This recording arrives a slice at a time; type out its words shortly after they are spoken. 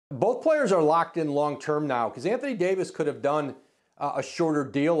Both players are locked in long-term now because Anthony Davis could have done a shorter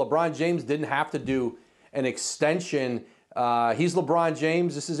deal. LeBron James didn't have to do an extension. He's LeBron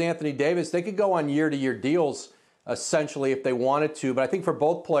James. This is Anthony Davis. They could go on year-to-year deals, essentially, if they wanted to. But I think for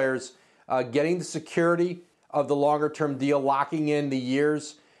both players, getting the security of the longer-term deal, locking in the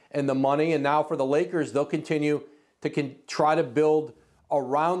years and the money. And now for the Lakers, they'll continue to try to build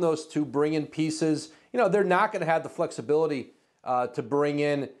around those two, bring in pieces. You know, they're not going to have the flexibility to bring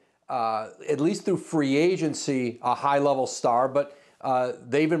in, at least through free agency, a high-level star. But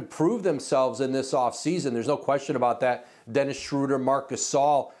they've improved themselves in this offseason. There's no question about that. Dennis Schroeder, Marc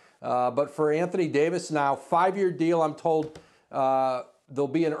Gasol. But for Anthony Davis now, 5-year deal, I'm told there'll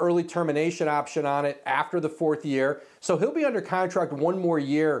be an early termination option on it after the 4th year. So he'll be under contract 1 more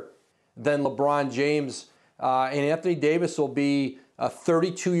year than LeBron James. And Anthony Davis will be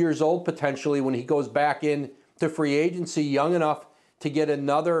 32 years old potentially when he goes back in to free agency, young enough to get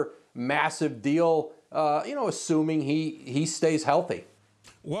another massive deal, assuming he stays healthy.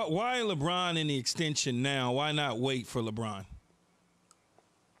 Why LeBron in the extension now? Why not wait for LeBron?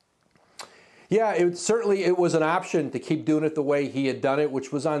 Yeah, it was an option to keep doing it the way he had done it,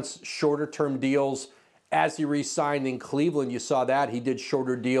 which was on shorter-term deals. As he re-signed in Cleveland, you saw that. He did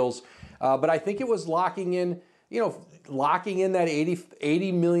shorter deals. But I think it was locking in that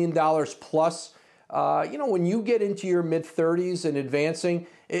 $80 million plus. When you get into your mid-30s and advancing,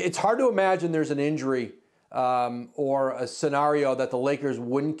 it's hard to imagine there's an injury or a scenario that the Lakers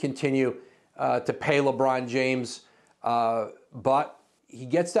wouldn't continue to pay LeBron James. But he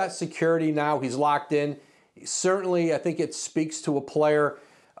gets that security now. He's locked in. Certainly, I think it speaks to a player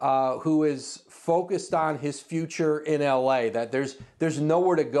who is focused on his future in LA, that there's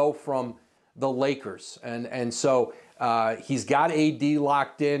nowhere to go from the Lakers. And so he's got AD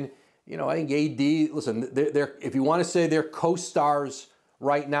locked in. I think AD, listen, they're, if you want to say they're co-stars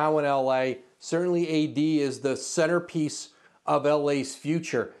right now in LA, certainly AD is the centerpiece of LA's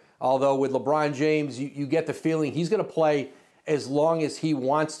future. Although with LeBron James, you get the feeling he's going to play as long as he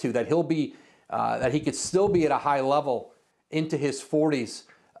wants to, that he'll be, that he could still be at a high level into his 40s.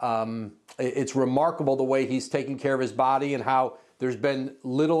 It's remarkable the way he's taking care of his body and how there's been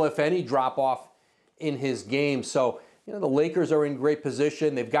little, if any, drop-off in his game. So, the Lakers are in great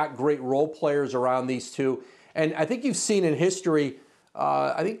position. They've got great role players around these two. And I think you've seen in history,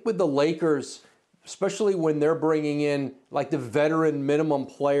 I think with the Lakers, especially when they're bringing in like the veteran minimum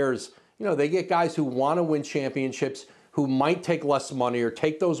players, they get guys who want to win championships, who might take less money or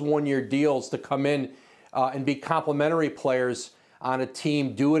take those 1-year deals to come in and be complementary players on a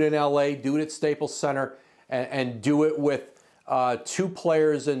team. Do it in LA, do it at Staples Center, and do it with 2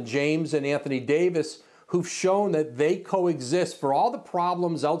 players in James and Anthony Davis who've shown that they coexist for all the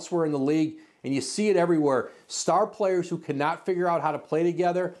problems elsewhere in the league, and you see it everywhere. Star players who cannot figure out how to play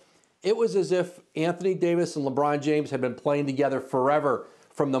together. It was as if Anthony Davis and LeBron James had been playing together forever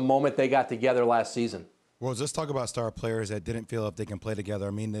from the moment they got together last season. Well, let's talk about star players that didn't feel if they can play together.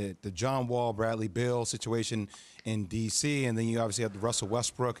 I mean, the John Wall, Bradley Beal situation in D.C., and then you obviously have the Russell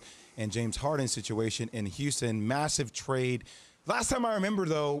Westbrook and James Harden situation in Houston. Massive trade. Last time I remember,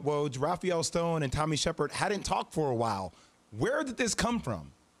 though, Woj, Raphael Stone and Tommy Shepard hadn't talked for a while. Where did this come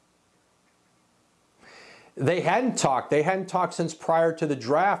from? They hadn't talked. They hadn't talked since prior to the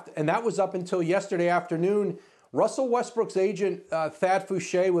draft, and that was up until yesterday afternoon. Russell Westbrook's agent, Thad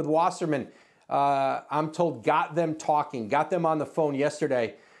Fouché with Wasserman, I'm told, got them talking, got them on the phone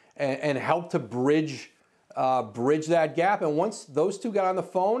yesterday and helped to bridge that gap. And once those two got on the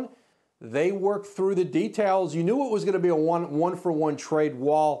phone, they worked through the details. You knew it was going to be a one-for-one trade,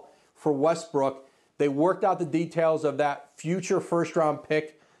 Wall for Westbrook. They worked out the details of that future first-round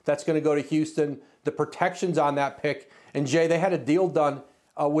pick that's going to go to Houston, the protections on that pick. And, Jay, they had a deal done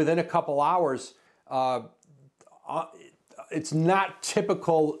within a couple hours. It's not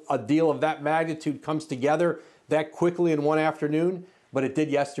typical a deal of that magnitude comes together that quickly in one afternoon, but it did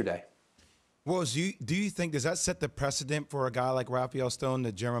yesterday. Well, do you think, does that set the precedent for a guy like Raphael Stone,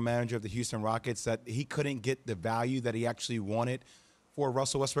 the general manager of the Houston Rockets, that he couldn't get the value that he actually wanted for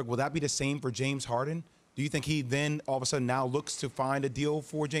Russell Westbrook? Will that be the same for James Harden? Do you think he then all of a sudden now looks to find a deal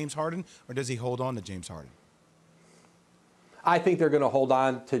for James Harden, or does he hold on to James Harden? I think they're going to hold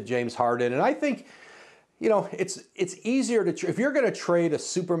on to James Harden. And I think, it's easier to, if you're going to trade a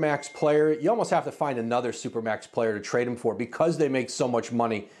Supermax player, you almost have to find another Supermax player to trade him for because they make so much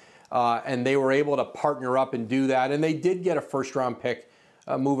money. And they were able to partner up and do that. And they did get a first-round pick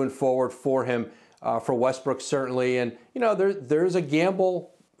moving forward for him, for Westbrook certainly. And, there's a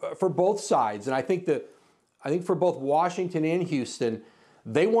gamble for both sides. And I think for both Washington and Houston,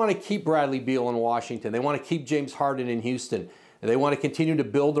 they want to keep Bradley Beal in Washington. They want to keep James Harden in Houston. They want to continue to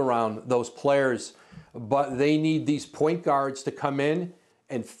build around those players, but they need these point guards to come in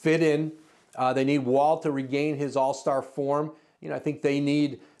and fit in. They need Wall to regain his all-star form. I think they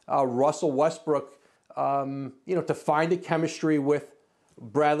need Russell Westbrook, to find a chemistry with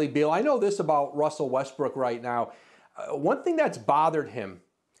Bradley Beal. I know this about Russell Westbrook right now. One thing that's bothered him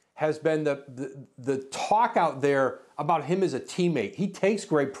has been the talk out there about him as a teammate. He takes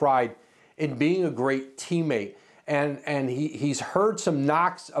great pride in being a great teammate, and he's heard some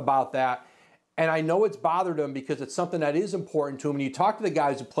knocks about that. And I know it's bothered him because it's something that is important to him. And you talk to the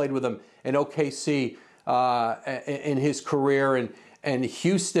guys who played with him in OKC in his career and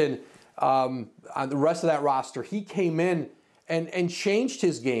Houston, on the rest of that roster, he came in and changed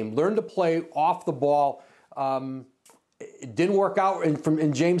his game, learned to play off the ball. It didn't work out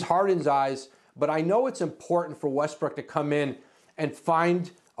in James Harden's eyes, but I know it's important for Westbrook to come in and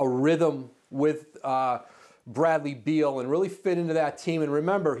find a rhythm with Bradley Beal and really fit into that team. And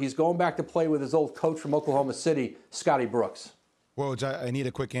remember, he's going back to play with his old coach from Oklahoma City, Scotty Brooks. Well, I need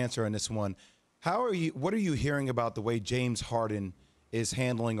a quick answer on this one. What are you hearing about the way James Harden is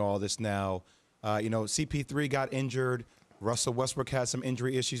handling all this now? CP3 got injured. Russell Westbrook had some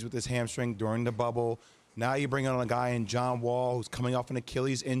injury issues with his hamstring during the bubble. Now you bring on a guy in John Wall who's coming off an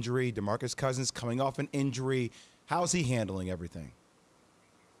Achilles injury. DeMarcus Cousins coming off an injury. How's he handling everything?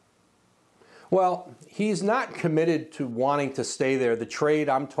 Well, he's not committed to wanting to stay there. The trade,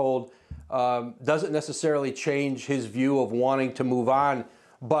 I'm told, doesn't necessarily change his view of wanting to move on.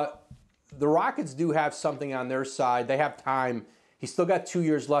 But the Rockets do have something on their side. They have time. He's still got 2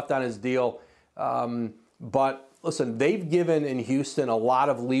 years left on his deal. But listen, they've given in Houston a lot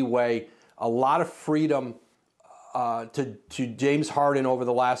of leeway, a lot of freedom to James Harden over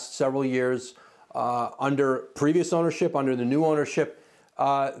the last several years under previous ownership, under the new ownership.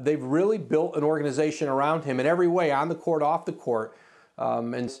 They've really built an organization around him in every way, on the court, off the court.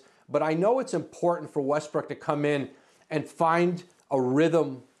 But I know it's important for Westbrook to come in and find a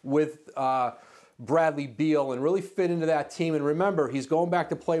rhythm with Bradley Beal and really fit into that team. And remember, he's going back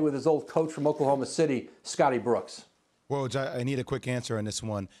to play with his old coach from Oklahoma City, Scotty Brooks. Well, I need a quick answer on this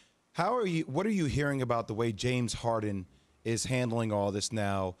one. What are you hearing about the way James Harden is handling all this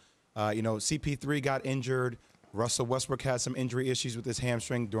now? CP3 got injured. Russell Westbrook had some injury issues with his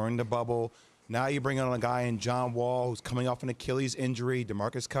hamstring during the bubble. Now you bring on a guy in John Wall who's coming off an Achilles injury.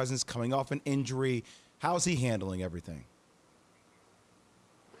 DeMarcus Cousins coming off an injury. How's he handling everything?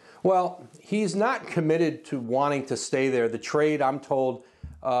 Well, he's not committed to wanting to stay there. The trade, I'm told,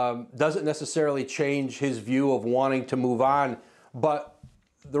 doesn't necessarily change his view of wanting to move on. But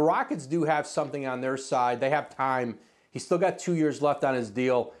the Rockets do have something on their side. They have time. He's still got 2 years left on his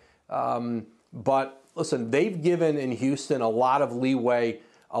deal. But listen, they've given in Houston a lot of leeway,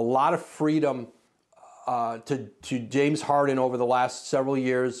 a lot of freedom to James Harden over the last several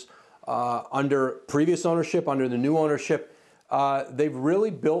years under previous ownership, under the new ownership. They've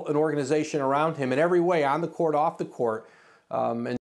really built an organization around him in every way, on the court, off the court.